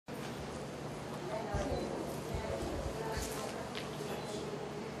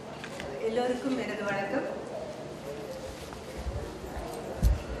எல்லோருக்கும் எனது வணக்கம்.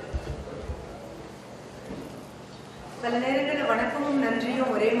 பல நேரங்களில் வணக்கமும்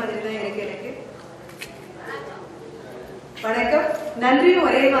நன்றியும் ஒரே மாதிரி தான் இருக்கு. எனக்கு வணக்கம் நன்றியும்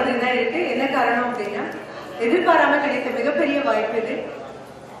ஒரே மாதிரி தான் இருக்கு. என்ன காரணம் அப்படின்னா, எதிர்பாராம கிடைத்த மிகப்பெரிய வாய்ப்பு இது.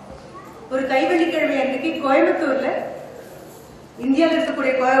 ஒரு கைவெள்ளிக்கிழமை அன்னைக்கு கோயம்புத்தூர்ல, இந்தியாவில்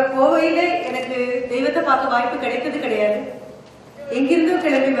இருக்கக்கூடிய கோவையில எனக்கு தெய்வத்தை பார்க்க வாய்ப்பு கிடைத்தது கிடையாது. எங்கிருந்தோ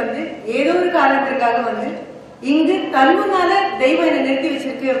கிளம்பி வந்து ஏதோ ஒரு காரணத்திற்காக வந்து இங்கு தன்முன்னால தெய்வம் என்னை நிறுத்தி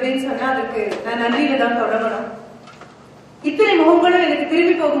வச்சிருக்கு அப்படின்னு சொன்னா அதுக்கு நான் நன்றியில தான் தொடங்கணும். இத்தனை முகங்களும் எனக்கு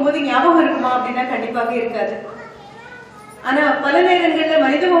திரும்பி போகும்போது ஞாபகம் இருக்குமா அப்படின்னா கண்டிப்பாக இருக்காது. ஆனா பல நேரங்கள்ல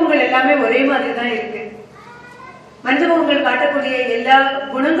மனித முகங்கள் எல்லாமே ஒரே மாதிரி தான் இருக்கு. மனித முகங்கள் காட்டக்கூடிய எல்லா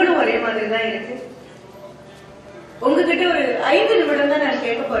குணங்களும் ஒரே மாதிரி தான் இருக்கு. உங்ககிட்ட ஒரு 5 நிமிடம் தான் நான்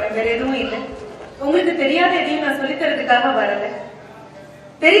கேட்க போறேன், வேற எதுவும் இல்லை. உங்களுக்கு தெரியாத எதையும் நான் சொல்லித்தரதுக்காக வரல.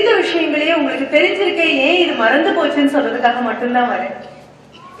 தெரிந்த விஷயங்களையே உங்களுக்கு தெரிஞ்சிருக்க, ஏன் இது மறந்து போச்சுன்னு சொல்றதுக்காக மட்டும்தான் வரேன்.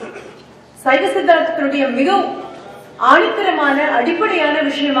 சைவ சித்தாந்தத்தினுடைய மிக ஆணித்தரமான அடிப்படையான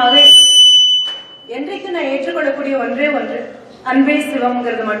விஷயமாக என்றைக்கு நான் ஏற்றுக்கொள்ளக்கூடிய ஒன்றே ஒன்று அன்பே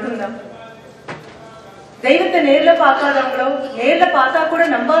சிவம்ங்கிறது மட்டும்தான். தெய்வத்தை நேர்ல பார்க்காதவங்களோ, நேர்ல பார்த்தா கூட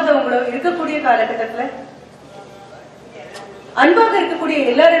நம்பாதவங்களோ இருக்கக்கூடிய காலகட்டத்துல அன்பாக இருக்கக்கூடிய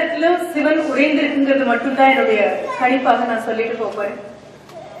எல்லாரிடத்திலும் சிவன் உறைந்திருக்குங்கிறது மட்டும்தான் என்னுடைய கணிப்பாக நான் சொல்லிட்டு போறேன்.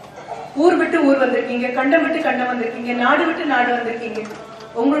 ஊர் விட்டு ஊர் வந்திருக்கீங்க, கண்டம் விட்டு கண்டம் வந்திருக்கீங்க, நாடு விட்டு நாடு வந்திருக்கீங்க.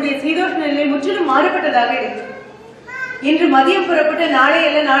 உங்களுடைய சீதோஷ நிலை முற்றிலும் மாறுபட்டதாக இருக்கு. இன்று மதியம் புறப்பட்டு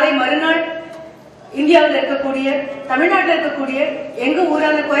நாளை மறுநாள் இந்தியாவில் இருக்கக்கூடிய, தமிழ்நாட்டில் இருக்கக்கூடிய எங்க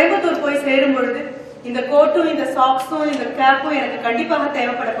ஊரான கோயம்புத்தூர் போய் சேரும் பொழுது இந்த கோட்டும் இந்த சாக்ஸும் இந்த கேப்பும் எனக்கு கண்டிப்பாக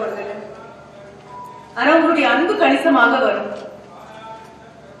தேவைப்பட போறதில்லை. ஆனா உங்களுடைய அன்பு கணிசமாக வரும்.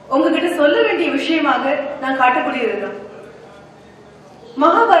 உங்ககிட்ட சொல்ல வேண்டிய விஷயமாக நான் காட்டக்கூடியதுதான்.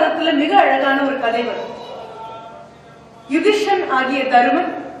 மகாபாரதத்துல மிக அழகான ஒரு கதை வரும். யுதிஷ்டன் ஆகிய தருமன்,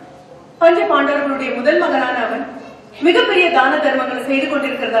 பஞ்ச பாண்டவர்களுடைய முதல் மகனான அவன் மிகப்பெரிய தான தர்மங்களை செய்து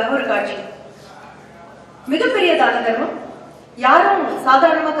கொண்டிருக்கிறதாக ஒரு காட்சி. மிகப்பெரிய தான தர்மம் யாரும்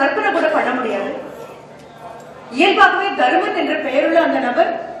சாதாரணமா கற்பனை கூட பண்ண முடியாது. இயல்பாகவே தருமன் என்ற பெயருள்ள அந்த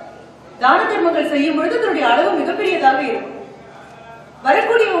நபர் தான தர்மங்கள் செய்யும் பொழுது அதனுடைய அளவு மிகப்பெரியதாக இருக்கும்.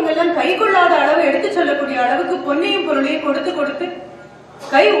 வரக்கூடியவங்க எல்லாம் கை கொள்ளாத அளவு எடுத்து சொல்லக்கூடிய அளவுக்கு பொன்னையும் பொருளையும் கொடுத்து கொடுத்து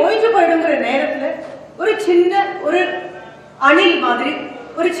கை ஓய்ந்து போயிடுங்கிற நேரத்துல ஒரு சின்ன ஒரு அணில் மாதிரி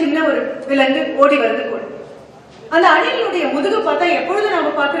ஒரு சின்ன ஒரு விலங்கு ஓடி வருது கூட. அந்த அணிலுடைய முதுகு பார்த்தா எப்பொழுது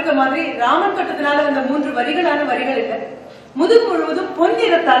நாம பார்த்திருக்க மாதிரி ராமன் கட்டத்தினால அந்த 3 வரிகளான வரிகள் இல்லை, முதுகு முழுவதும்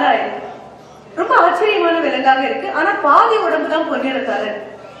பொன்னிறத்தால ஆயிருக்கு. ரொம்ப ஆச்சரியமான விலங்காக இருக்கு. ஆனா பாதி உடம்பு தான் பொன்னிறத்தால இருக்கு,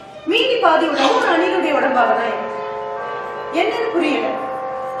 மீதி பாதி உடம்பு ஒரு அணிலுடைய உடம்பாக தான் இருக்கு. என்னன்னு புரியல.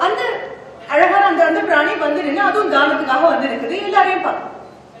 அந்த அழகான அந்த பிராணி வந்து நின்று அதுவும் தானத்துக்காக வந்து இருக்குது. எல்லாரையும் பார்க்கும்.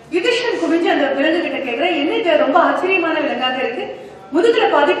 யுதிஷ்டன் குமிஞ்சு அந்த விலங்கு கிட்ட கேட்கிற, என்ன ரொம்ப ஆச்சரியமான விலங்காக இருக்கு, முதுகுல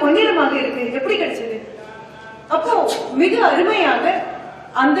பாதி பொன்னிறமாக இருக்கு, எப்படி கிடைச்சது? அப்போ மிக அருமையாக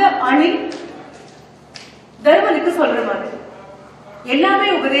அந்த அணில் தர்மனுக்கு சொல்ற மாதிரி எல்லாமே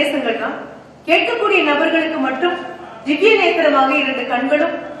உபதேசங்கள் தான். கேட்கக்கூடிய நபர்களுக்கு மட்டும் திவ்ய நேத்திரமாக 2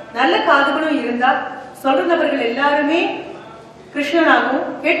 கண்களும் நல்ல காதுகளும் இருந்தா சொல்ற நபர்கள் எல்லாருமே கிருஷ்ணனாகவும்,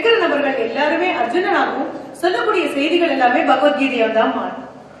 கேட்கிற நபர்கள் எல்லாருமே அர்ஜுனனாகவும், சொல்லக்கூடிய செய்திகள் எல்லாமே பகவத்கீதையா தான் மாறும்.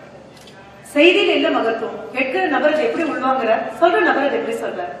 செய்தியில் இல்ல மகத்துவம். கேட்கிற நபர் எப்படி உள்வாங்கிறார், சொல்ற நபர் எப்படி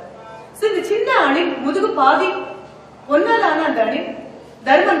சொல்றார். இந்த சின்ன அணில் முதுகு பாதி ஒன்னாலான அந்த அணில்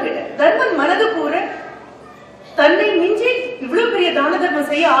தர்மன் கிட்ட, தர்மன் மனது கூற தன்னை மிஞ்சி இவ்வளவு பெரிய தான தர்மம்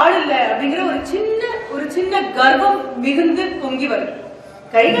செய்ய ஆள் இல்ல அப்படிங்கிற ஒரு சின்ன கர்வம் மிகுந்து பொங்கி வருது.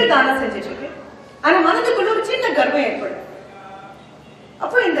 கைகள் தானம் செஞ்சிட்டு இருக்கு, ஆனா மனதுக்குள்ள ஒரு சின்ன கர்வம் ஏற்படும்.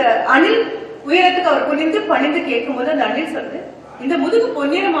 அப்போ இந்த அணில் உயரத்துக்கு அவர் குனிந்து பணிந்து கேட்கும் போது அந்த அணில் சொல்லுது, இந்த முதுகு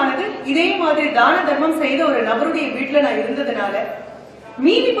பொன்னிறமானது இதே மாதிரி தான தர்மம் செய்த ஒரு நபருடைய வீட்டுல நான் இருந்ததுனால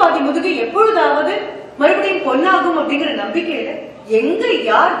மீதி பாதி முதுகு எப்பொழுதாவது மறுபடியும் பொன்னாகும் அப்படிங்கிற நம்பிக்கையில எங்க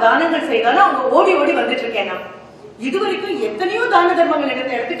யார் தானங்கள் செய்தாலும் அவங்க ஓடி ஓடி வந்துட்டு இருக்கேன். நான் இதுவரைக்கும் எத்தனையோ தான தர்மங்கள்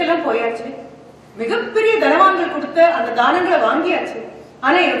எடுத்த இடத்துக்கெல்லாம் போயாச்சு, மிகப்பெரிய தனவான்கள் கொடுத்த அந்த தானங்களை வாங்கியாச்சு.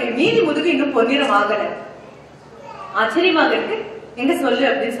 ஆனா என்னுடைய மீதி முதுகு இன்னும் பொன்னிறம் ஆகல. ஆச்சரியமாக இருக்கு, எங்க சொல்லு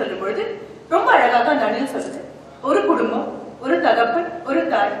அப்படின்னு சொல்லும் பொழுது ரொம்ப அழகாக அந்த அணில் சொல்லுது. ஒரு குடும்பம், ஒரு தகப்பன், ஒரு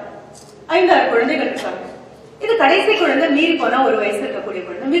தாய், 5-6 குழந்தைகள் இருக்காங்க. இது கடைசி குழந்தை, மீறி போனா 1 வயசு இருக்கக்கூடிய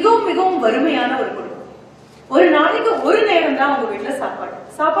குழந்தை. மிகவும் மிகவும் வறுமையான ஒரு குடும்பம். ஒரு நாளைக்கு ஒரு நேரம் தான் அவங்க வீட்டுல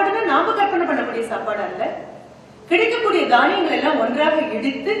சாப்பாடுன்னா நாம கற்பனை பண்ணக்கூடிய சாப்பாடு அல்ல. கிடைக்கக்கூடிய தானியங்கள் எல்லாம் ஒன்றாக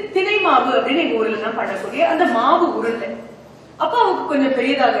இடித்து திணை மாவு அப்படின்னு எங்க ஊர்ல தான் பண்ணக்கூடிய அந்த மாவு உருண்டை. அப்பாவுக்கு கொஞ்சம்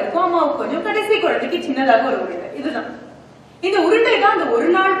பெரியதாக இருக்கும், அம்மாவுக்கு கொஞ்சம், கடைசி குழந்தைக்கு சின்னதாக ஒரு உருண்டை. இதுதான் இந்த உருண்டை தான் அந்த ஒரு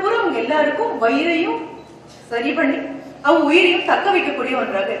நாள் பூரா அவங்க எல்லாருக்கும் வயிறையும் சரி பண்ணி அவங்க உயிரையும் தக்க வைக்கக்கூடிய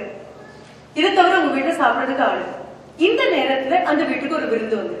ஒன்றாக இருக்கு. இதை தவிர உங்க வீட்டுல சாப்பிடறதுக்கு ஆளு. இந்த நேரத்துல அந்த வீட்டுக்கு ஒரு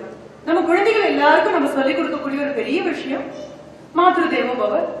விருந்து வந்துடும். நம்ம குழந்தைகள் எல்லாருக்கும் நம்ம சொல்லிக் கொடுக்கக்கூடிய ஒரு பெரிய விஷயம் மாத்ரு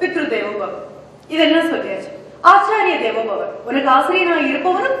தேவோபவ, பித்ரு தேவோபவ, இதெல்லாம் சொல்லியாச்சு. ஆச்சாரிய தேவோபவ, உனக்கு ஆசிரியனா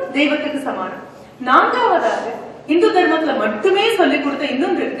இருப்பவனும் தெய்வத்துக்கு சமானம். நான்காவதாக இந்து தர்மத்துல மட்டுமே சொல்லிக் கொடுத்த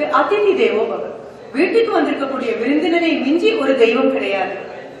இன்னொன்று இருக்கு, அதிதி தேவோபவ. வீட்டுக்கு வந்திருக்கக்கூடிய விருந்தினரை மிஞ்சி ஒரு தெய்வம் கிடையாது.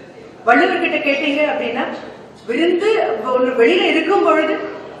 வள்ளுவர்கிட்ட கேட்டீங்க அப்படின்னா, விருந்து ஒரு வெளியில இருக்கும் பொழுது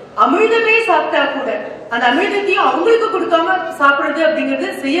அமிழ்தமே சாப்பிட்டா கூட அந்த அமிழ்தத்தையும் அவங்களுக்கு கொடுக்காம சாப்பிடுறது அப்படிங்கிறது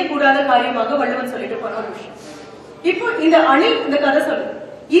செய்யக்கூடாத காரியமாக வள்ளுவன் சொல்லிட்டு போன ஒரு விஷயம். இப்போ இந்த இந்த கதை சொல்லுது.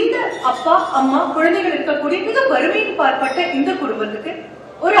 இந்த அப்பா அம்மா குழந்தைகள் இருக்கக்கூடிய மிக வறுமையின் பார்ப்பட்ட இந்த குடும்பத்துக்கு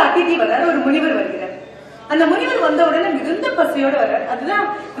ஒரு அதிதி வர்றார், ஒரு முனிவர் வருகிறார். அந்த முனிவர் வந்த உடனே மிகுந்த பசியோட வர்றார். அதுதான்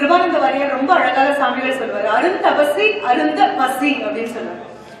கிருபானந்த வாரியார் ரொம்ப அழகாக சாமிகள் சொல்வார், அருந்தபசி அருந்த பசி அப்படின்னு சொல்லுவார்.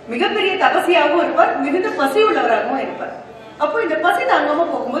 மிகப்பெரிய தபசியாகவும் இருப்பார், மிகுந்த பசி உள்ளவராகவும் இருப்பார். அப்போ இந்த பசி தாங்காம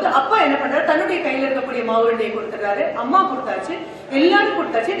போகும்போது அப்பா என்ன பண்றாரு, தன்னுடைய கையில இருக்கக்கூடிய மாவுருண்டையை கொடுத்துறாரு, அம்மா கொடுத்தாச்சு, எல்லாரும்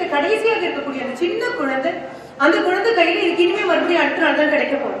கொடுத்தாச்சு. இந்த கடைசியாக இருக்கக்கூடிய அந்த சின்ன குழந்தை, அந்த குழந்தை கையில இதுக்கு இனிமே மறுபடியும் அடுத்த நாள் தான்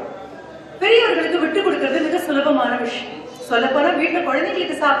கிடைக்க போகும். பெரியவர்களுக்கு விட்டு கொடுக்கறது மிக சுலபமான விஷயம். சொல்லப்போனா வீட்டுல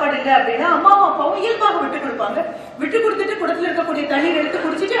குழந்தைங்களுக்கு சாப்பாடு இல்லை அப்படின்னா அம்மாவும் அப்பாவும் இயல்பாக விட்டு கொடுப்பாங்க. விட்டு கொடுத்துட்டு குடத்துல இருக்கக்கூடிய தண்ணீர் எடுத்து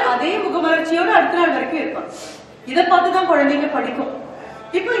குடிச்சிட்டு அதே முகமலர்ச்சியோட அடுத்த நாள் வரைக்கும் இருப்பாங்க. இதை பார்த்துதான் குழந்தைங்க படிக்கும்.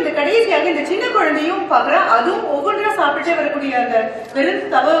 இப்போ இந்த கடைசியாக இந்த சின்ன குழந்தையும் பாக்குறா, அதுவும் ஒவ்வொன்றா சாப்பிட்டே வரக்கூடிய அந்த பெரும்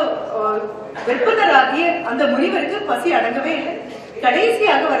தவ வெப்பனராகிய அந்த முனிவருக்கு பசி அடங்கவே இல்லை.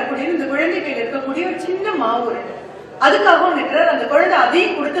 கடைசியாக வரக்கூடிய இந்த குழந்தை கையில் இருக்கக்கூடிய ஒரு சின்ன மாவு அதுக்காகவும் நிற்கிறார். அந்த குழந்தை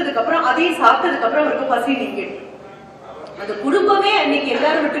அதையும் கொடுத்ததுக்கு அப்புறம் அதையும் சாப்பிட்டதுக்கு அப்புறம் அவருக்கு பசி நீங்கிடும். அந்த குடும்பமே அன்னைக்கு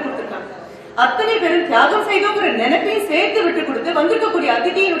எல்லாரும் விட்டு கொடுத்துருக்காங்க. அத்தனை பேரும் தியாகம் செய்தோங்கிற நினைப்பையும் சேர்த்து விட்டு கொடுத்து வந்திருக்கக்கூடிய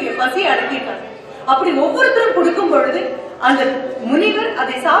அதிதியினுடைய பசியை அடக்கியிருக்காங்க. அப்படி ஒவ்வொருத்தரும் கொடுக்கும் பொழுது அந்த முனிவர்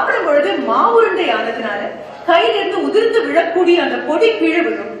அதை சாப்பிடும் பொழுது மாவுருண்டை ஆனதுனால கையில இருந்து உதிர்ந்து விழக்கூடிய அந்த பொடி கீழே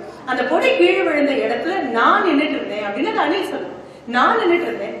விழும். அந்த பொடி கீழே விழுந்த இடத்துல நான் நின்றுட்டு இருந்தேன் அப்படின்னு அணில் சொல்லுவேன். நான் நின்றுட்டு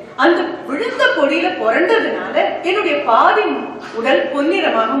இருந்தேன். அந்த விழுந்த பொடியில புரண்டதுனால என்னுடைய பாதி உடல்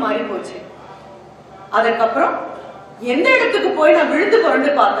பொன்னிறமாக மாறி போச்சு. அதுக்கப்புறம் எந்த இடத்துக்கு போய் நான் விழுந்து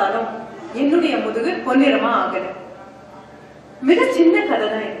புரண்டு பார்த்தாலும் என்னுடைய முதுகு பொன்னிறமா ஆகல. மிக சின்ன கதை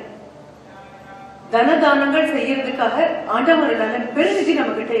தான் இது. தனதானங்கள் செய்யறதுக்காக ஆண்டவர்களான பெருநிதி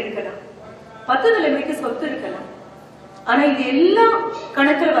நம்ம கிட்ட இருக்கலாம், 10 தலைமுறைக்கு சொத்து இருக்கலாம். ஆனா இது எல்லாம்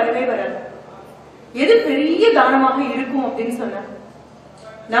கணக்குல வரவே வராது. எது பெரிய தானமாக இருக்கும் அப்படின்னு சொன்னா,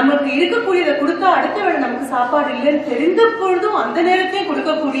 நமக்கு இருக்கக்கூடியதை கொடுத்தா அடுத்த வேளை நமக்கு சாப்பாடு இல்லைன்னு தெரிந்த பொழுதும் அந்த நேரத்தையும்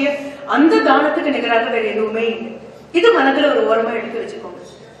கொடுக்கக்கூடிய அந்த தானத்துக்கு நிகராக வேற எதுவுமே இல்லை. இது மனதுல ஒரு ஓரமா எடுத்து வச்சுக்கோங்க.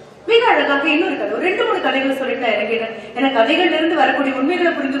 மிக அழகாக இன்னொரு கதை, ஒரு 2-3 கதைகளை சொல்லிட்டு நான் இறங்கிறேன். ஏன்னா கதைகள்ல இருந்து வரக்கூடிய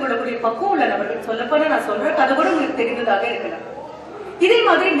உண்மைகளை புரிந்து கொள்ளக்கூடிய பக்குவம் உள்ள நபர்கள். சொல்லப்போனா நான் சொல்ற கதை கூட உங்களுக்கு தெரிந்ததாக இருக்கலாம். இதே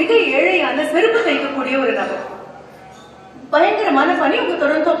மாதிரி மிக ஏழையான செருப்பு தைக்கக்கூடிய ஒரு நபர், பயங்கரமான பனி, உங்க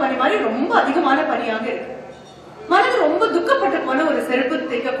தொடர்ந்தோ பனி மாதிரி ரொம்ப அதிகமான பனியாக இருக்கு. மனது ரொம்ப துக்கப்பட்டு போன ஒரு செருப்பு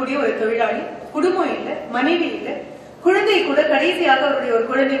தைக்கக்கூடிய ஒரு தொழிலாளி, குடும்பம் இல்லை, மனைவி இல்லை, குழந்தை கூட கடைசியாக அவருடைய ஒரு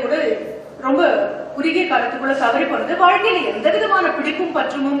குழந்தை கூட ரொம்ப குறுகிய காலத்துக்குள்ள தவறி போனது. வாழ்க்கையில எந்த விதமான பிடிப்பும்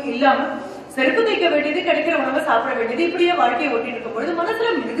பற்றுமும் இல்லாம செருப்பு தைக்க வேண்டியது, கிடைக்கிற உணவை சாப்பிட வேண்டியது, இப்படியே வாழ்க்கையை ஓட்டிட்டு இருக்கும் பொழுது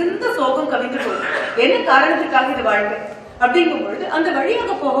மனசுல மிகுந்த சோகம் கவிந்து போகுது. என்ன காரணத்துக்காக இது வாழ்க்கை அப்படிங்கும் பொழுது அந்த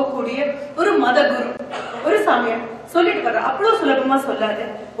வழியாக போகக்கூடிய ஒரு மத குரு, ஒரு சாமியார் சொல்லிட்டு வர்ற, அவ்வளவு சுலபமா சொல்லாது.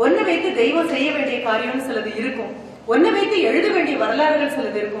 ஒன்ன வைத்து தெய்வம் செய்ய வேண்டிய காரியம் சிலது இருக்கும், ஒன்ன வைத்து எழுத வேண்டிய வரலாறுகள்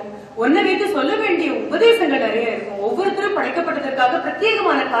சிலது இருக்கும், ஒன்ன வைத்து சொல்ல வேண்டிய உபதேசங்கள் நிறைய இருக்கும். ஒவ்வொருத்தரும் படைக்கப்பட்டதற்காக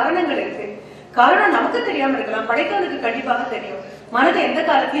பிரத்யேகமான காரணங்கள் இருக்கு. காரணம் நமக்கு தெரியாம இருக்கலாம், படைத்தவனுக்கு கண்டிப்பாக தெரியும். மனதை எந்த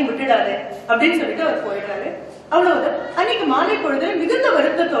காலத்திலையும் விட்டுடாது அப்படின்னு சொல்லிட்டு அவர் போயிட்டாரு. அவ்வளவுதான். அன்னைக்கு மாலை பொழுது மிகுந்த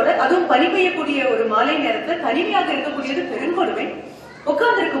வருத்தத்தோட, அதுவும் பனி பெய்யக்கூடிய ஒரு மாலை நேரத்துல தனிமையாக இருக்கக்கூடியது பெருங்கொடுமை.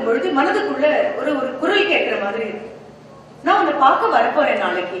 உட்கார்ந்து இருக்கும் பொழுது மனதுக்குள்ள ஒரு குரல் கேட்கிற மாதிரி இருக்கு. நான் உன்னை பார்க்க வரப்போறேன்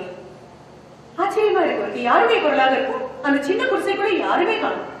நாளைக்கு. ஆச்சரியமா இருக்கு. யாருடைய குரலாக இருக்கும்? அந்த சின்ன குடிசைக்குள்ள யாருமே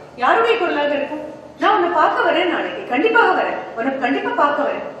காணும். யாருடைய குரலாக இருக்கும்? நான் உன்னை பார்க்க வரேன் நாளைக்கு, கண்டிப்பாக வரேன், உனக்கு கண்டிப்பா பார்க்க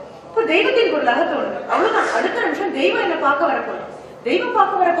வரேன். இப்போ தெய்வத்தின் குரலாக தோணுது. அவ்வளவுதான். அடுத்த நிமிஷம் தெய்வம் என்ன பார்க்க வரப்போகுது. தெய்வம்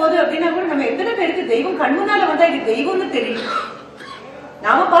பார்க்க வரப்போகுது அப்படின்னா கூட நம்ம எத்தனை பேருக்கு தெய்வம் கண்முன்னால வந்தா இது தெய்வம்னு தெரியும்.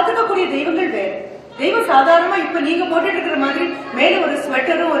 நாம பார்த்துக்கக்கூடிய தெய்வங்கள் வேற. தெய்வம் சாதாரணமா இப்ப நீங்க போட்டுட்டு இருக்கிற மாதிரி மேல ஒரு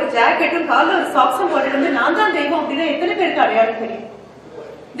ஸ்வெட்டரும் ஒரு ஜாக்கெட்டும் காலில் ஒரு சாக்ஸும் போட்டுட்டு வந்து நான் தான் தெய்வம் அப்படின்னா எத்தனை பேருக்கு அடையாளம் தெரியும்?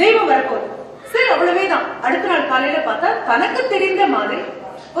 தெய்வம் வரப்போகுது. சரி, அவ்வளவேதான். அடுத்த நாள் காலையில பார்த்தா தனக்கு தெரிந்த மாதிரி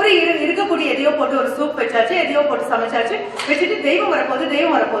ஒரு இருக்கக்கூடிய எதையோ போட்டு ஒரு சூப் வச்சாச்சு, எதையோ போட்டு சமைச்சாச்சு, வச்சுட்டு தெய்வம் வரப்போகுது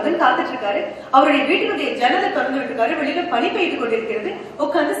தெய்வம் வரப்போகுதுன்னு காத்துட்டு இருக்காரு. அவருடைய வீட்டினுடைய ஜன்னலை திறந்து விட்டுருக்காரு. வெளியில பனி பெய்து கொண்டிருக்கிறது.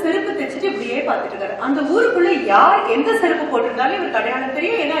 உட்காந்து செருப்பு தைச்சிட்டு இப்படியே பார்த்துட்டு இருக்காரு. அந்த ஊருக்குள்ள யார் எந்த செருப்பு போட்டிருந்தாலும் இவருக்கு அடையாளம்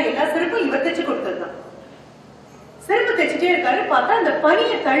தெரியும். ஏன்னா எல்லா செருப்பும் இவர் தைச்சு கொடுத்ததுதான். செருப்பு தைச்சிட்டே இருக்காரு. பார்த்தா அந்த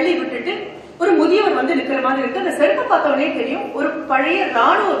பனியை தள்ளி விட்டுட்டு ஒரு முதியவர் வந்து நிக்கிற மாதிரி இருக்கு. அந்த செருப்பை பார்த்தவனே தெரியும் ஒரு பழைய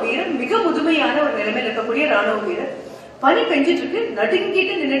ராணுவ வீரர், மிக முதுமையான ஒரு நிலைமையில் இருக்கக்கூடிய ராணுவ வீரர். பனி பெஞ்சிட்டு இருக்கு,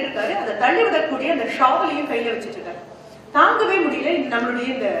 நடுங்கிட்டு நின்றுட்டு இருக்காரு. அதை தள்ளி விடக்கூடிய அந்த ஷாவலையும் கையில வச்சுட்டு இருக்காரு. தாங்கவே முடியல நம்மளுடைய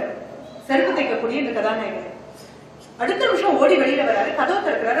இந்த செருப்பு தைக்கக்கூடிய இந்த கதாநாயகர். அடுத்த நிமிஷம் ஓடி வெளியில வராரு, கதவை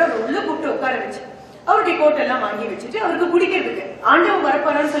திறக்கிறாரு. அவர் உள்ள கூப்பிட்டு உட்கார வச்சு அவருடைய கோட்டெல்லாம் வாங்கி வச்சுட்டு அவருக்கு குடிக்கிறதுக்கு ஆண்டவன்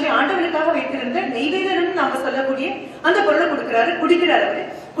வரப்பாரான்னு சொல்லி ஆண்டவனுக்காக வைத்திருந்த நெய்வேதனம் நாம சொல்லக்கூடிய அந்த பொருளை கொடுக்கிறாரு. குடிக்கிறாரு. அவரு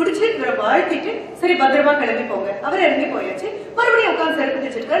குடிச்சு இவரை வாழ்த்திட்டு சரி பத்திரமா கிளம்பி போங்க. அவர் இறங்கி போயாச்சு. மறுபடியும் உட்காந்து செருப்பு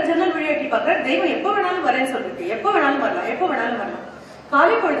தைச்சிருக்காரு. ஜன்னல் வழியாட்டி பாக்குறாரு. தெய்வம் எப்ப வேணாலும் வரேன்னு சொல்லிருக்கு, எப்ப வேணாலும் வரலாம், எப்ப வேணாலும் வரலாம்.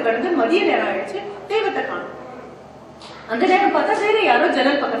 காலை பொழுது கடந்து மதிய நேரம் ஆயிடுச்சு. தெய்வத்தை காணும். அந்த நேரம் பார்த்தா வேற யாரோ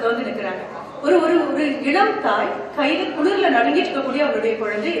ஜன்னல் பக்கத்துல வந்து நிக்கிறாங்க. ஒரு ஒரு ஒரு இளம் தாய் கையில குளிர்ல நடுங்கிட்டு இருக்கக்கூடிய அவருடைய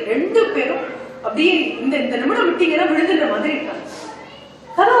குழந்தை. 2 பேரும் அப்படியே இந்த நிமிடம் விட்டீங்கன்னா விழுந்துன்ற மாதிரி இருக்காங்க.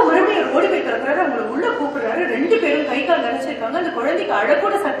 கதவை மறுபடியும் ஓடி போய் திறக்கிறாரு. அவங்களை உள்ள கூப்பிடுறாரு. 2 பேரும் கை கால் நினைச்சிருக்காங்க. அந்த குழந்தைக்கு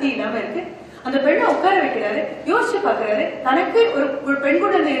அழக்கூட சக்தி இல்லாம இருக்கு. அந்த பெண்ணை உட்கார வைக்கிறாரு. யோசிச்சு பாக்குறாரு, தனக்கு ஒரு பெண்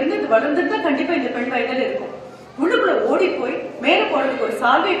குழந்தை இருந்து இது வளர்ந்துட்டா கண்டிப்பா இந்த பெண் வயதில் இருக்கும். உள்ளுக்குள்ள ஓடி போய் மேல போறதுக்கு ஒரு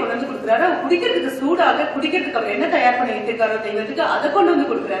சால்வையை கொண்டு வந்து கொடுக்குறாரு. அவர் குடிக்கிறதுக்கு சூடாக குடிக்கிறதுக்கு அவர் என்ன தயார் பண்ணி வைத்திருக்காரோ தெய்வத்துக்கு அதை கொண்டு வந்து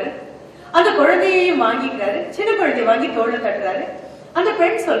கொடுக்குறாரு. அந்த குழந்தையையும் வாங்கிக்கிறாரு. சின்ன குழந்தைய வாங்கி தோல்ல தட்டுறாரு. அந்த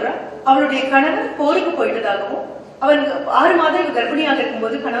பெண் சொல்றா அவளுடைய கணவன் போருக்கு போயிட்டதாகவும், அவன் 6 மாதம் கர்ப்பிணியாக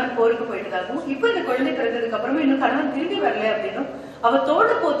இருக்கும்போது கணவன் போருக்கு போயிட்டதாகவும், இப்ப இந்த குழந்தை பிறந்ததுக்கு அப்புறமா இன்னும் கணவன் திரும்பி வரல அப்படின்னும், அவ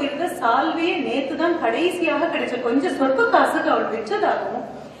தோடு போத்திருந்த சால்வையே நேத்துதான் கடைசியாக கிடைச்ச கொஞ்சம் சொற்ப காசுக்கு அவள் விற்றதாகவும்,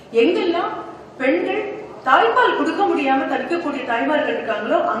 எங்கெல்லாம் பெண்கள் தாய்ப்பால் கொடுக்க முடியாம தவிக்கக்கூடிய தாய்மார்கள்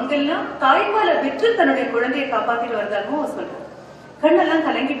இருக்காங்களோ அங்கெல்லாம் தாய்ப்பாலை விற்று தன்னுடைய குழந்தையை காப்பாத்திட்டு வர்றதாகவும் அவ சொல்றான். கண்ணெல்லாம்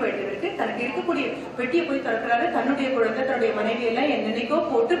கலங்கி போயிட்டு இருக்கு. தனக்கு இருக்கக்கூடிய பெட்டியை போய் திறக்கிறாரு. தன்னுடைய குழந்தை தன்னுடைய மனைவி எல்லாம் என்னென்னைக்கோ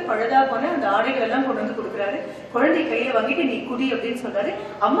போட்டு பழுதா போன அந்த ஆடைகள் எல்லாம் கொண்டு வந்து கொடுக்குறாரு. குழந்தை கையில வாங்கிட்டு நீ குடி அப்படின்னு சொல்றாரு.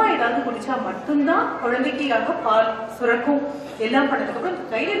 அம்மா ஏதாவது குடிச்சா மட்டும்தான் குழந்தைக்காக பால் சுரக்கும். எல்லாம் பண்ணதுக்கு அப்புறம்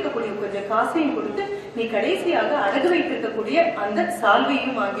கையில இருக்கக்கூடிய கொஞ்சம் காசையும் கொடுத்து நீ கடைசியாக அடகு வைத்திருக்கக்கூடிய அந்த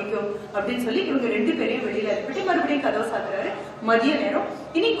சால்வையும் வாங்கிக்கோ அப்படின்னு சொல்லி இவங்க 2 பேரையும் வெளியில அனுப்பிட்டு மறுபடியும் கதவை சாத்துறாரு. மதிய நேரம்.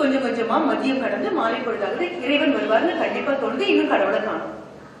 இனி கொஞ்சம் கொஞ்சமா மதியம் கடந்து மாலை பொழுதாவது இறைவன் வருவார்னு கண்டிப்பா தோணுது. இன்னும் கடவுளை காணும்.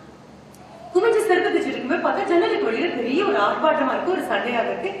 குமிஞ்சு செருப்பு தைச்சிருக்கும்போது பார்த்தா ஜன்னலுக்கு வெளியில பெரிய ஒரு ஆர்ப்பாட்டமா இருக்கு, ஒரு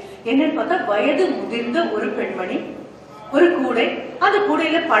சண்டையாக இருக்கு. என்னன்னு பார்த்தா வயது முதிர்ந்த ஒரு பெண்மணி, ஒரு கூடை, அந்த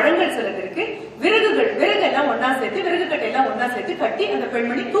கூடையில பழங்கள் சிலது இருக்கு, விறகு எல்லாம் ஒன்னா சேர்த்து, விறகு கட்டை எல்லாம் ஒன்னா சேர்த்து கட்டி அந்த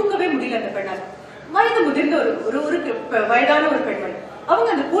பெண்மணி தூக்கவே முடியல. அந்த பெண்ணால் வயது முதிர்ந்த ஒரு வயதான ஒரு பெண்மணி. அவங்க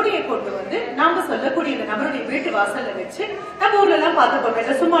அந்த கூடையை கொண்டு வந்து நாம சொல்லக்கூடிய இந்த நபருடைய வீட்டு வாசல்ல வச்சு, நம்ம ஊர்ல எல்லாம்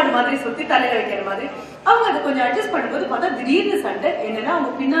பார்த்துப்போம் சும்மாடு மாதிரி சுத்தி தலையில வைக்கிற மாதிரி. அவங்க அதை கொஞ்சம் அட்ஜஸ்ட் பண்ணும்போது பார்த்தா திடீர்னு சண்டை. என்னன்னா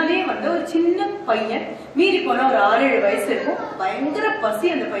அவங்க பின்னாலேயே வந்த ஒரு சின்ன பையன், மீறி போனா ஒரு 6-7 வயசு இருக்கும், பயங்கர பசி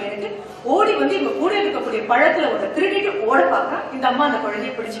அந்த பையனுக்கு. ஓடி வந்து இவங்க கூட இருக்கக்கூடிய பழத்துல ஒரு திருடிட்டு ஓட பாக்குறான். இந்த அம்மா அந்த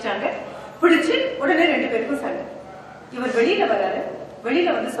குழந்தைய பிடிச்சிட்டாங்க. பிடிச்சு உடனே 2 பேருக்கும் சண்டை. இவர் வெளியில வராரு. வெளியில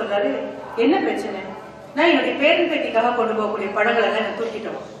வந்து சொல்றாரு, என்ன பிரச்சனை? நான் என்னுடைய பேரன் பேத்திக்காக கொண்டு போகக்கூடிய பழங்கள் எல்லாம் எனக்கு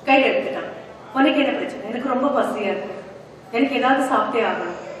தூக்கிட்டோம், கையில எடுத்துட்டான். உனக்கு என்ன பிரச்சனை? எனக்கு ரொம்ப பசியா இருக்கு, எனக்கு ஏதாவது சாப்பிட்டே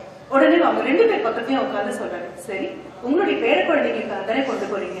ஆகணும். உடனே அவங்க 2 பேர் பக்கத்தையும் உட்காந்து சொல்றாரு, சரி உங்களுடைய பேர குழந்தைகளுக்காக தானே கொண்டு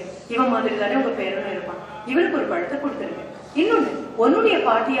போறீங்க, இவன் மாதிரி தானே உங்க பேரனும் இருப்பான், இவனுக்கு ஒரு பழத்தை கொடுத்துருங்க. இன்னொன்னு, உன்னுடைய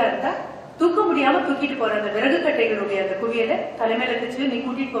பாட்டியா இருந்தா தூக்க முடியாம தூக்கிட்டு போற அந்த விறகு கட்டைகளுடைய அந்த குவியலை தலைமையில வச்சு நீ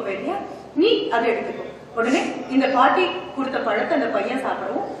கூட்டிட்டு போவே இல்லையா, நீ அதை எடுத்துக்கோ. உடனே இந்த பாட்டி கொடுத்த பழத்தை அந்த பையன்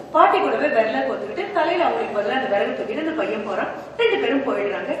சாப்பிடவும், பாட்டி கூடவே விரல கொத்துக்கிட்டு தலையில அவங்களுக்கு பதிலாக அந்த விறகு தூக்கிட்டு அந்த பையன் போறான். 2 பேரும்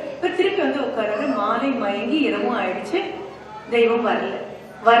போயிடுறாங்க. இப்ப திருப்பி வந்து உட்காராரு. மாலை மயங்கி இரவும் ஆயிடுச்சு. தெய்வம் வரல.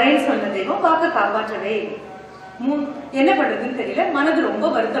 வரேன்னு சொன்ன தெய்வம் வாக்க காப்பாற்றவே இல்லை. என்ன பண்றதுன்னு தெரியல. மனது ரொம்ப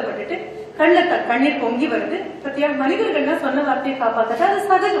வருத்தப்பட்டுட்டு கண்ணீர் பொங்கி வருது. பத்தியா, மனிதர்கள்லாம் சொன்ன வார்த்தையை காப்பாத்தட்டா அது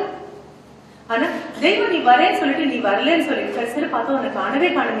சகஜம். ஆனா தெய்வம் நீ வரேன்னு சொல்லிட்டு நீ வரலன்னு சொல்லிட்டு கடைசியில பார்த்தா உன்னை காணவே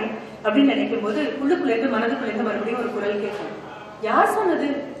காணுமே அப்படின்னு நினைக்கும் போது உள்ளுக்குள்ள இருந்து மனதுக்குள்ள இருந்து மறுபடியும் ஒரு குரல் கேட்கணும். யார் சொன்னது?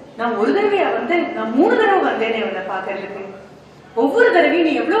 நான் ஒரு தடவையா வந்தேன், நான் 3 தடவை வந்தேனே உன்னை பாக்குறதுக்கு. ஒவ்வொரு தடவையும்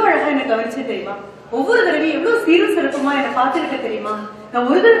நீ எவ்வளவு அழகா என்ன கவனிச்சு தெரியுமா? ஒவ்வொரு தடவையும் எவ்வளவு சீரும் சிறப்புமா என்ன பாத்துருக்க தெரியுமா? நான்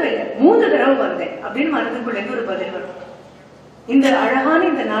ஒரு தடவை இல்லை 3 தடவை வந்தேன் அப்படின்னு மனதுக்குள்ள இருந்து ஒரு பதில் வரும். இந்த அழகான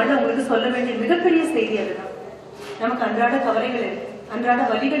இந்த நாள்ல உங்களுக்கு சொல்ல வேண்டிய மிகப்பெரிய செய்தி அதுதான். நமக்கு அன்றாட கவலைகள் இருக்கு, அன்றாட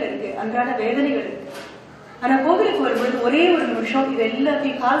வலிகள் இருக்கு, அன்றாட வேதனைகள் இருக்கு. ஆனா கோவிலுக்கு வரும்பொழுது ஒரே ஒரு நிமிஷம் இது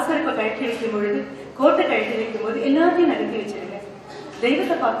எல்லாத்தையும் கால் செருப்பை கழட்டி வைக்கும் பொழுது, கோட்டை கழட்டி வைக்கும் போது எல்லாத்தையும் நடத்தி வச்சிருங்க.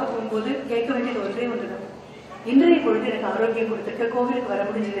 தெய்வத்தை பார்க்க போகும்போது கேட்க வேண்டியது ஒன்றே ஒன்றுதான். இன்றைய பொழுது எனக்கு ஆரோக்கியம் கொடுத்திருக்க, கோவிலுக்கு வர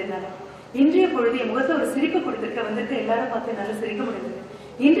முடிஞ்சது என்னால. இன்றைய பொழுது என் முகத்தை ஒரு சிரிப்பு கொடுத்திருக்க, வந்திருக்க எல்லாரும் பார்த்து நல்லா சிரிக்க முடிஞ்சது.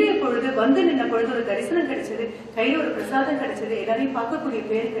 இன்றைய பொழுது வந்து நின்ன பொழுது ஒரு தரிசனம் கிடைச்சது, கையில ஒரு பிரசாதம் கிடைச்சது, எல்லாரையும் பார்க்கக்கூடிய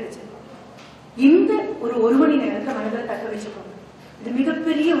பேர் கிடைச்சது. இந்த ஒரு மணி நேரத்தை மனதில் தக்க வச்சுக்கோங்க. இது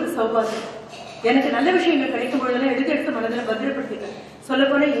மிகப்பெரிய ஒரு சௌபாகியம். எனக்கு நல்ல விஷயங்கள் கிடைக்கும் பொழுதெல்லாம் எடுத்து மனதில் பத்திரப்படுத்திட்டேன். சொல்ல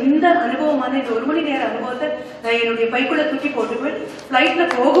போன இந்த அனுபவமான இந்த 1 மணி நேர அனுபவத்தை நான் என்னுடைய பைக்குள்ள தூக்கி போட்டுக்குவேன். பிளைட்ல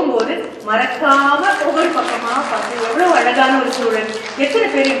போகும்போது மறக்காம ஒவ்வொரு பக்கமா பார்த்து எவ்வளவு அழகான ஒரு சூழல், எத்தனை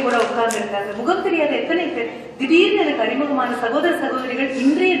பேரையும் கூட உட்கார்ந்து இருக்காங்க, முகம் தெரியாத எத்தனை பேர், திடீர்னு எனக்கு அறிமுகமான சகோதர சகோதரிகள்,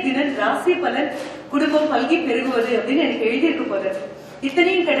 இன்றைய தினம் ராசி பலன் குடும்பம் பல்கி பெருகுவது அப்படின்னு எனக்கு எழுதியிருக்க போது.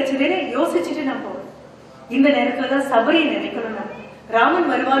 இத்தனையும் கிடைச்சதுன்னு யோசிச்சுட்டு நான் போவேன். இந்த நேரத்துலதான் சபரியை நினைக்கணும். நான்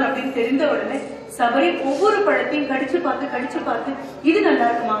ராமன் வருவான் அப்படின்னு தெரிந்த உடனே சபரி ஒவ்வொரு பழத்தையும் கடிச்சு பார்த்து இது நல்லா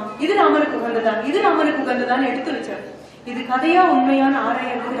இருக்குமா, இது ராமனுக்கு உகந்ததான், இது ராமனுக்கு உகந்ததான் எடுத்து வச்சார். இது கதையா உண்மையான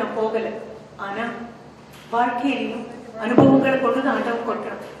ஆராயறதுக்கு நான் போகல. ஆனா வாழ்க்கையிலையும் அனுபவங்களை கொண்டுதான் ஆண்டவன்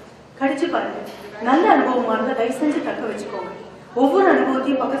கொட்டுறான். கடிச்சு பாருங்க. நல்ல அனுபவமா இருந்தா தயவு செஞ்சு தக்க வச்சுக்கோங்க. ஒவ்வொரு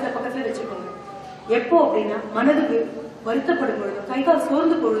அனுபவத்தையும் பக்கத்துல வச்சுக்கோங்க. எப்போ அப்படின்னா மனதுக்கு வருத்தப்படும் பொழுதும், கைகால்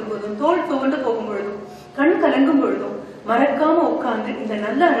சோர்ந்து போதும், தோல் துவண்டு போகும் பொழுதும், கண் கலங்கும் பொழுதும் மறக்காம உட்கார்ந்து இந்த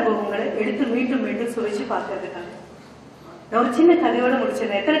நல்ல அனுபவங்களை எடுத்து மீண்டும் மீண்டும் சுவைச்சு பார்க்கறதுக்காக நான் ஒரு சின்ன கதையோட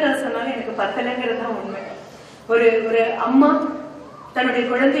முடிச்சிருந்தேன். எத்தனை கதை சொன்னாலும் எனக்கு பத்தலைங்கிறது தான் உண்மை. ஒரு அம்மா தன்னுடைய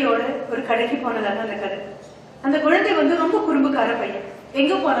குழந்தையோட ஒரு கடைக்கு போனதாக அந்த கதை. அந்த குழந்தை ரொம்ப குறும்புக்கார பையன்.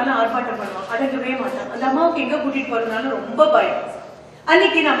 எங்க போனாலும் ஆர்ப்பாட்டம் பண்ணுவான், அடங்கவே மாட்டான். அந்த அம்மாவுக்கு எங்க கூட்டிட்டு போறதுனாலும் ரொம்ப பயம்.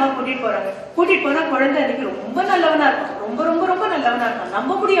 அன்னைக்கு அம்மா கூட்டிட்டு போனா குழந்தை அன்னைக்கு ரொம்ப நல்லவனா இருக்கும், ரொம்ப ரொம்ப ரொம்ப நல்லவனா இருக்கான்,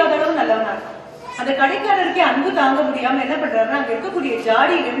 நம்ப முடியாத அளவு நல்லவனா இருக்கான். அந்த கடைக்காரருக்கே அன்பு தாங்க முடியாம என்ன பண்றாருன்னா, அங்க இருக்கக்கூடிய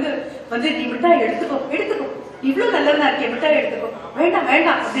ஜாடியில இருந்து நீ மிட்டாய் எடுத்துக்கோ, இவ்வளவு நல்லவனா இருக்கே, மிட்டாய் எடுத்துக்கோ, வேண்டாம்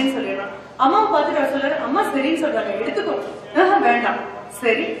வேண்டாம் அப்படின்னு சொல்லிடுறான். அம்மாவை பார்த்துட்டு அவர் சொல்றாரு, அம்மா சரின்னு சொல்றாங்க, எடுத்துக்கோ. வேண்டாம்,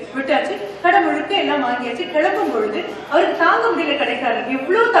 சரி விட்டாச்சு. கடை முழுக்க எல்லாம் வாங்கியாச்சு. கிளம்பும் பொழுது அவருக்கு தாங்க முடியல. கடைக்காரருக்கு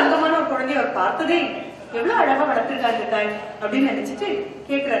இவ்வளவு தங்கமான ஒரு குழந்தைய அவர் பார்த்ததே, எவ்வளவு அழகா வளர்த்திருக்காரு தாய் அப்படின்னு நினைச்சிட்டு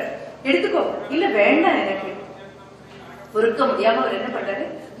கேட்கிறாரு, எடுத்துக்கோ. இல்ல வேண்டாம், எனக்கு பொறுக்க முடியாம அவர் என்ன பண்றாரு,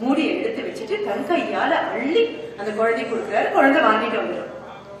 மூடியை எடுத்து வச்சுட்டு தன் கையால அள்ளி அந்த குழந்தை கொடுக்குறாரு. குழந்தை வாங்கிட்டு வந்துடும்.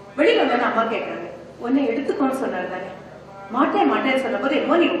 வெளியில வந்தோன்னு அம்மா கேட்கறாங்க, உன்னை எடுத்துக்கோன்னு சொன்னாரு தானே. மாட்டேன்னு சொன்ன போது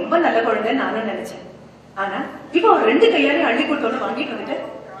என்னமோ நீ ரொம்ப நல்ல குழந்தைன்னு நானும் நினைச்சேன். ஆனா இப்ப அவர் 2 கையாலையும் அள்ளி கொடுத்தோன்னு வாங்கிட்டு வந்துட்டு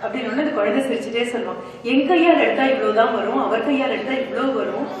அப்படின்னு அந்த குழந்தை சிரிச்சுட்டே சொல்லுவான், என் கையால் எடுத்தா இவ்வளவுதான் வரும், அவர் கையால் எடுத்தா இவ்வளவு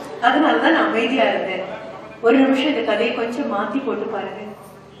வரும், அதனாலதான் நான் அமைதியா இருந்தேன். ஒரு நிமிஷம் இந்த கதையை கொஞ்சம் மாத்தி போட்டு பாருங்க.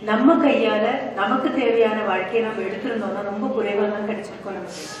 நம்ம கையால நமக்கு தேவையான வாழ்க்கையை நம்ம எடுத்திருந்தோம்னா ரொம்ப குறைவா தான் கிடைச்சிருக்கோம்.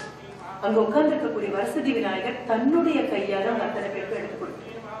 நமக்கு அங்க உட்கார்ந்து இருக்கக்கூடிய வரசித்தி விநாயகர் தன்னுடைய கையால அவங்க அத்தனை பேருக்கு எடுத்து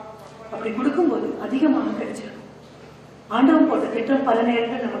கொடுத்தார். அப்படி கொடுக்கும்போது அதிகமாக கிடைச்சிருக்கும். ஆண்டவன் போட்ட திட்டம் பல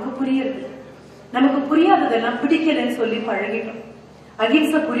நேரங்கள் நமக்கு புரியறது. நமக்கு புரியாததெல்லாம் பிடிக்கலன்னு சொல்லி பழகிட்டோம்.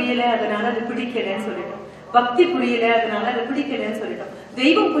 அகிம்சை புரியல, அதனால அது பிடிக்கலன்னு சொல்லிட்டோம். பக்தி புரியல, அதனால அது பிடிக்கலன்னு சொல்லிட்டோம்.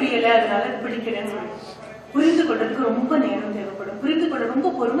 தெய்வம் புரியல, அதனால அது பிடிக்கலன்னு சொல்லிட்டோம். புரிந்து கொள்றதுக்கு ரொம்ப நேரம் தேவைப்படும், புரிந்து கொள்ள ரொம்ப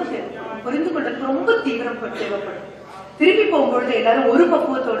பொறுமை தேவைப்படும், புரிந்து கொள்றதுக்கு ரொம்ப தீவிரம் தேவைப்படும். திரும்பி போகும்பொழுது எல்லாரும் ஒரு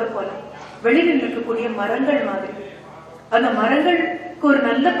பக்குவத்தோட போலாம். வெளியில் இருக்கக்கூடிய மரங்கள் மாதிரி. அந்த மரங்களுக்கு ஒரு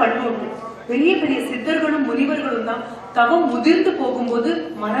நல்ல பண்பு உண்டு. பெரிய பெரிய சித்தர்களும் முனிவர்களும் தான் தவம் முதிர்ந்து போகும்போது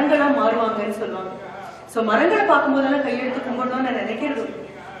மரங்களா மாறுவாங்கன்னு சொல்லுவாங்க. சோ மரங்களை பார்க்கும் போதெல்லாம் கையெழுத்து கும்பிடணும்னு நான் நினைக்கிறது.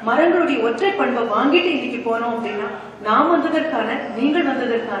 மரங்களுடைய ஒற்றை பண்பை வாங்கிட்டு இன்னைக்கு போனோம் அப்படின்னா நாம் வந்ததற்கான, நீங்கள்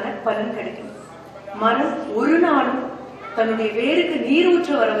வந்ததற்கான பலன் கிடைக்கும். மரம் ஒரு நாளும் தன்னுடைய வேருக்கு நீர்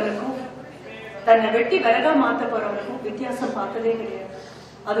ஊற்ற வரவனுக்கும் தன்னை வெட்டி விறகா மாத்த போறவனுக்கும் வித்தியாசம் பார்த்ததே கிடையாது.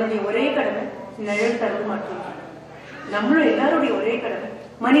 அதனுடைய ஒரே கடமை நிழல் தரது மட்டும்தான். நம்மளும் எல்லாருடைய ஒரே கடமை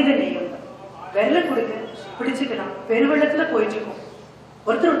மனித நேயம். விரல கொடுக்க பிடிச்சுக்கலாம், பெருவெள்ளத்துல போயிட்டு இருக்கோம்.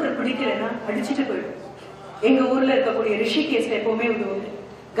 ஒருத்தர் பிடிக்கலன்னா அடிச்சுட்டு போயிடும். எங்க ஊர்ல இருக்கக்கூடிய ரிஷிகேஸ்ல எப்பவுமே உதவுது.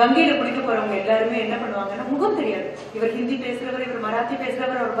 கங்கையில குளிக்க போறவங்க எல்லாருமே என்ன பண்ணுவாங்கன்னா, முகம் தெரியாது. இவர் ஹிந்தி பேசுறவர், இவர் மராத்தி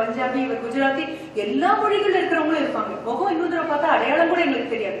பேசுறவர், அவர் பஞ்சாபி, இவர் குஜராத்தி, எல்லா மொழிகள் இருக்கிறவங்களும் இருப்பாங்க. முகம் இன்னொரு பார்த்தா அடையாளம் கூட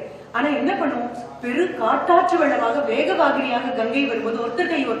எங்களுக்கு தெரியாது. ஆனா என்ன பண்ணுவோம், பெரு காட்டாற்று வெள்ளமாக வேகவாகினியாக கங்கை வரும்போது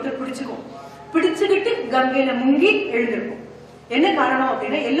ஒருத்தர் கை ஒருத்தர் பிடிச்சுக்கிட்டு கங்கையில முங்கி எழுந்திருக்கும். என்ன காரணம்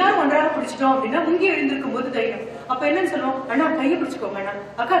அப்படின்னா, எல்லாரும் ஒன்றாக பிடிச்சிட்டோம் அப்படின்னா முங்கி எழுந்திருக்கும் போது தைரியம். அப்ப என்னன்னு சொல்லுவோம், அண்ணா கையை பிடிச்சுக்கோங்க, அண்ணா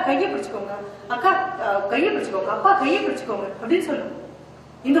அக்கா கையை பிடிச்சுக்கோங்க, அக்கா கையை பிடிச்சுக்கோங்க, அப்பா கையை பிடிச்சுக்கோங்க அப்படின்னு சொல்லுவோம்.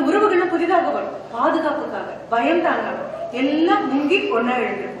 இந்த உறவுகளும் புதிதாக வரும். பாதுகாப்புக்காக, பயம் தாங்காம எல்லாம் முங்கி ஒன்னா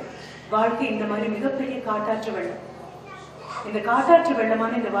எழுந்திருக்கும். வாழ்க்கை இந்த மாதிரி மிகப்பெரிய காட்டாற்று வெள்ளம். இந்த காட்டாற்று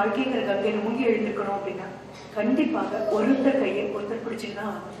வெள்ளமான இந்த வாழ்க்கைங்கிற கங்கையில முங்கி எழுந்திருக்கணும் அப்படின்னா கண்டிப்பாக ஒருத்தர் கையை ஒருத்தர் பிடிச்சுன்னா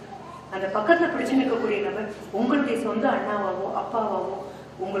அந்த பக்கத்துல பிடிச்சு நிற்கக்கூடிய நபர் உங்களுடைய சொந்த அண்ணாவாவோ அப்பாவாவோ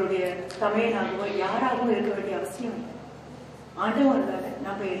உங்களுடைய தமையனாகவோ யாராகவும் இருக்க வேண்டிய அவசியம் இல்லை. ஆண்டவனால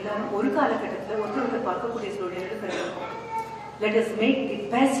நம்ம எல்லாரும் ஒரு காலகட்டத்துல ஒருத்தர் பார்க்கக்கூடிய சூழல் இருக்கிறோம். Let us make the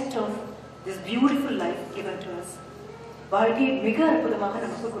best of this beautiful life given to us. வாழ்க்கையை மிக அற்புதமாக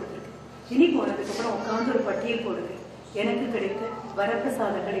நமக்கு கொடுத்திருக்கு. இனி போனதுக்கு அப்புறம் உட்கார்ந்து ஒரு பட்டியல் போடுங்க. எனக்கு கிடைத்த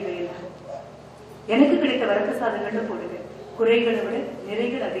வரப்பிரசாதங்கள் இவையெல்லாம். எனக்கு கிடைத்த வரப்பிரசாதங்கள்னு போடுங்க. குறைகளை விட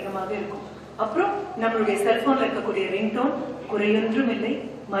நிறைகள் அதிகமாக இருக்கும். அப்புறம் நம்மளுடைய செல்போன்ல இருக்கக்கூடிய ரிங்டோன் குறையொன்றும் இல்லை,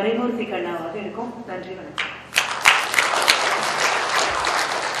 மறைமூர்த்தி கண்ணாவாக இருக்கும். நன்றி, வணக்கம்.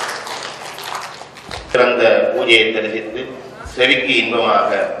 சிறந்த பூஜையை தரிசித்து செவிக்கு இன்பமாக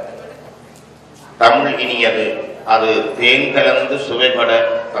தமிழ் இனியது அது தேன் கலந்து சுவைபட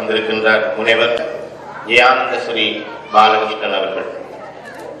வந்திருக்கின்றார் முனைவர் ஜெயாந்தஸ்ரீ பாலகிருஷ்ணன் அவர்கள்.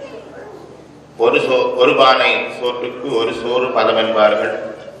 ஒரு பானை சோற்றுக்கு ஒரு சோறு பதம் என்பார்கள்.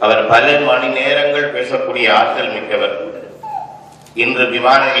 அவர் பல மணி நேரங்கள் பேசக்கூடிய ஆற்றல் மிக்கவர். இன்று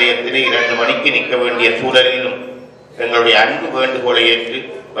விமான நிலையத்திலே 2 மணிக்கு நிற்க வேண்டிய சூழலிலும் எங்களுடைய அன்பு வேண்டுகோளை ஏற்று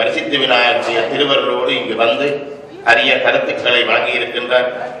வரசித்தி விநாயகருடைய திருவருளோடு இங்கு வந்து அரிய கருத்துக்களை வழங்கி இருக்கின்றார்.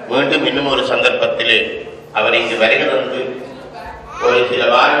 மீண்டும் இன்னும் ஒரு சந்தர்ப்பத்திலே அவர் இங்கு வருகிறது ஒரு சில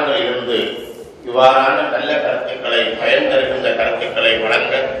வாரங்களில் இருந்து இவ்வாறான நல்ல கருத்துக்களை, பயன் தருகின்ற கருத்துக்களை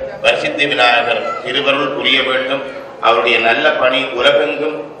வழங்க வரசித்தி விநாயகர் திருவருள் புரிய வேண்டும். அவருடைய நல்ல பணி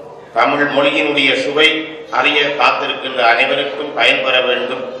உலகெங்கும் தமிழ் மொழியினுடைய சுவை அறிய காத்திருக்கின்ற அனைவருக்கும் பயன்பெற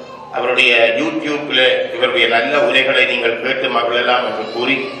வேண்டும். அவருடைய யூடியூப்பில் இவருடைய நல்ல உரைகளை நீங்கள் கேட்டு மகிழலாம் என்று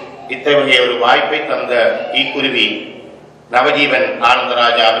கூறி இத்தகைய ஒரு வாய்ப்பை தந்த ஈக்குருவி நவஜீவன்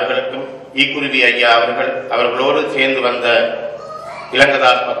ஆனந்தராஜா அவர்களுக்கும், ஈக்குருவி ஐயா அவர்களோடு சேர்ந்து வந்த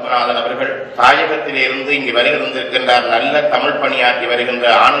இளங்கதாஸ் பத்மநாதன் அவர்கள், தாயகத்திலே இருந்து இங்கு வருகின்றிருக்கின்றார் நல்ல தமிழ் பணியாற்றி வருகின்ற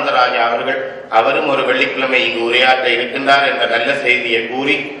ஆனந்தராஜா அவர்கள், அவரும் ஒரு வெள்ளிக்கிழமை இங்கு உரையாற்ற இருக்கின்றார் என்ற நல்ல செய்தியை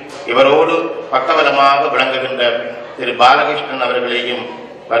கூறி இவரோடு பக்கபலமாக விளங்குகின்ற திரு பாலகிருஷ்ணன் அவர்களையும்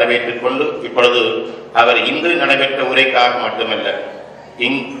வரவேற்றுக் கொண்டு இப்பொழுது அவர் இன்று நடைபெற்ற உரைக்காக மட்டுமல்ல,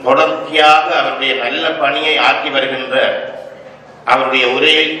 தொடர்ச்சியாக அவருடைய நல்ல பணியை ஆற்றி வருகின்ற அவருடைய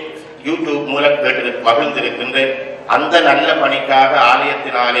உரையை யூடியூப் மூலம் கேட்டு மகிழ்ந்திருக்கின்ற அந்த நல்ல பணிக்காக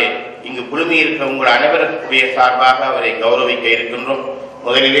ஆலயத்தினாலே இங்கு குழுமி இருக்க உங்கள் அனைவருடைய சார்பாக அவரை கௌரவிக்க இருக்கின்றோம்.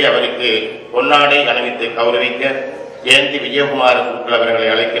 முதலிலே அவருக்கு பொன்னாடை அணிவித்து கௌரவிக்க ஜெயந்தி விஜயகுமார் அவர்களை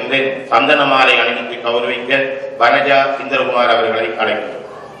அழைக்கின்றேன். சந்தனமாலை அணிவித்து கௌரவிக்க வனஜா இந்திரகுமார் அவர்களை அழைக்கின்றோம்.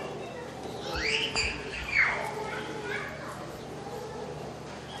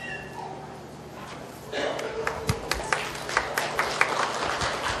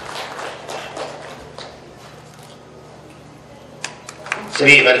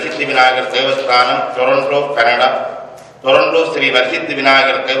 ஸ்ரீ வரசித்தி விநாயகர் தேவஸ்தானம், Toronto, Canada. Toronto Sri Varasiddhi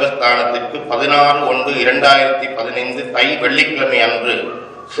Vinayagar தேவஸ்தானத்திற்கு 16/1/2015 தை வெள்ளிக்கிழமை அன்று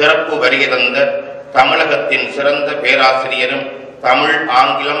சிறப்பு வருகை தந்த தமிழகத்தின் சிறந்த பேராசிரியரும் தமிழ்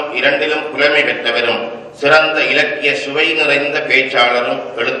ஆங்கிலம் இரண்டிலும் புலமை பெற்றவரும் சிறந்த இலக்கிய சுவை நிறைந்த பேச்சாளரும்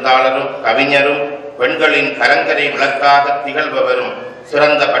எழுத்தாளரும் கவிஞரும் பெண்களின் கலங்கரை விளக்காக திகழ்பவரும்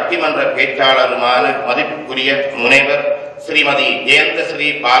சிறந்த பட்டிமன்ற பேச்சாளருமான மதிப்புக்குரிய முனைவர் ஸ்ரீமதி ஜெயந்தஸ்ரீ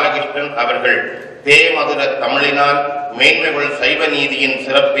பாலகிருஷ்ணன் அவர்கள் தேமதுர தமிழினால் மேன்மைகள் சைவ நீதியின்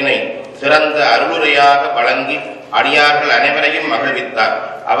சிறப்பினை சிறந்த அருளுரையாக வழங்கி அடியார்கள் அனைவரையும் மகிழ்வித்தார்.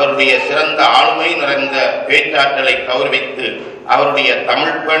 அவருடைய சிறந்த ஆளுமை நிறைந்த பேச்சாற்றலை கௌரவித்து அவருடைய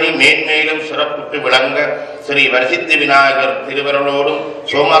தமிழ் பணி மேன்மேலும் சிறப்புற்று விளங்க ஸ்ரீ வரசித்தி விநாயகர் திருவருளோடும்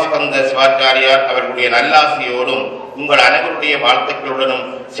சோமாஸ்கந்த சிவாச்சாரியார் அவர்களுடைய நல்லாசியோடும் உங்கள் அனைவருடைய வாழ்த்துக்களுடனும்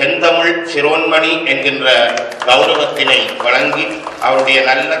செந்தமிழ் சிரோன்மணி என்கின்ற கௌரவத்தினை வழங்கி அவருடைய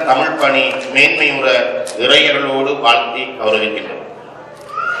நல்ல தமிழ் பணி மேன்மையுற இறையர்களோடு வாழ்த்தி கௌரவிக்கின்றனர்.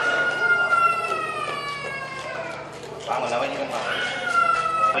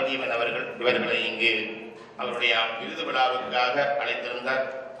 நவஜீவன் அவர்கள் இவர்களை இங்கு அவருடைய விருது விழாவுக்காக அழைத்திருந்தார்.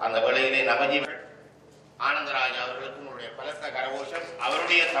 அந்த வேளையிலே நவஜீவன் ஆனந்தராஜ் அவர்களுக்கு உங்களுடைய பலத்த கரகோஷம்.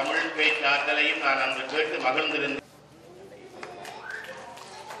 அவருடைய தமிழ் பேச்சாற்றலையும் நான் அன்று கேட்டு மகிழ்ந்திருந்தேன்.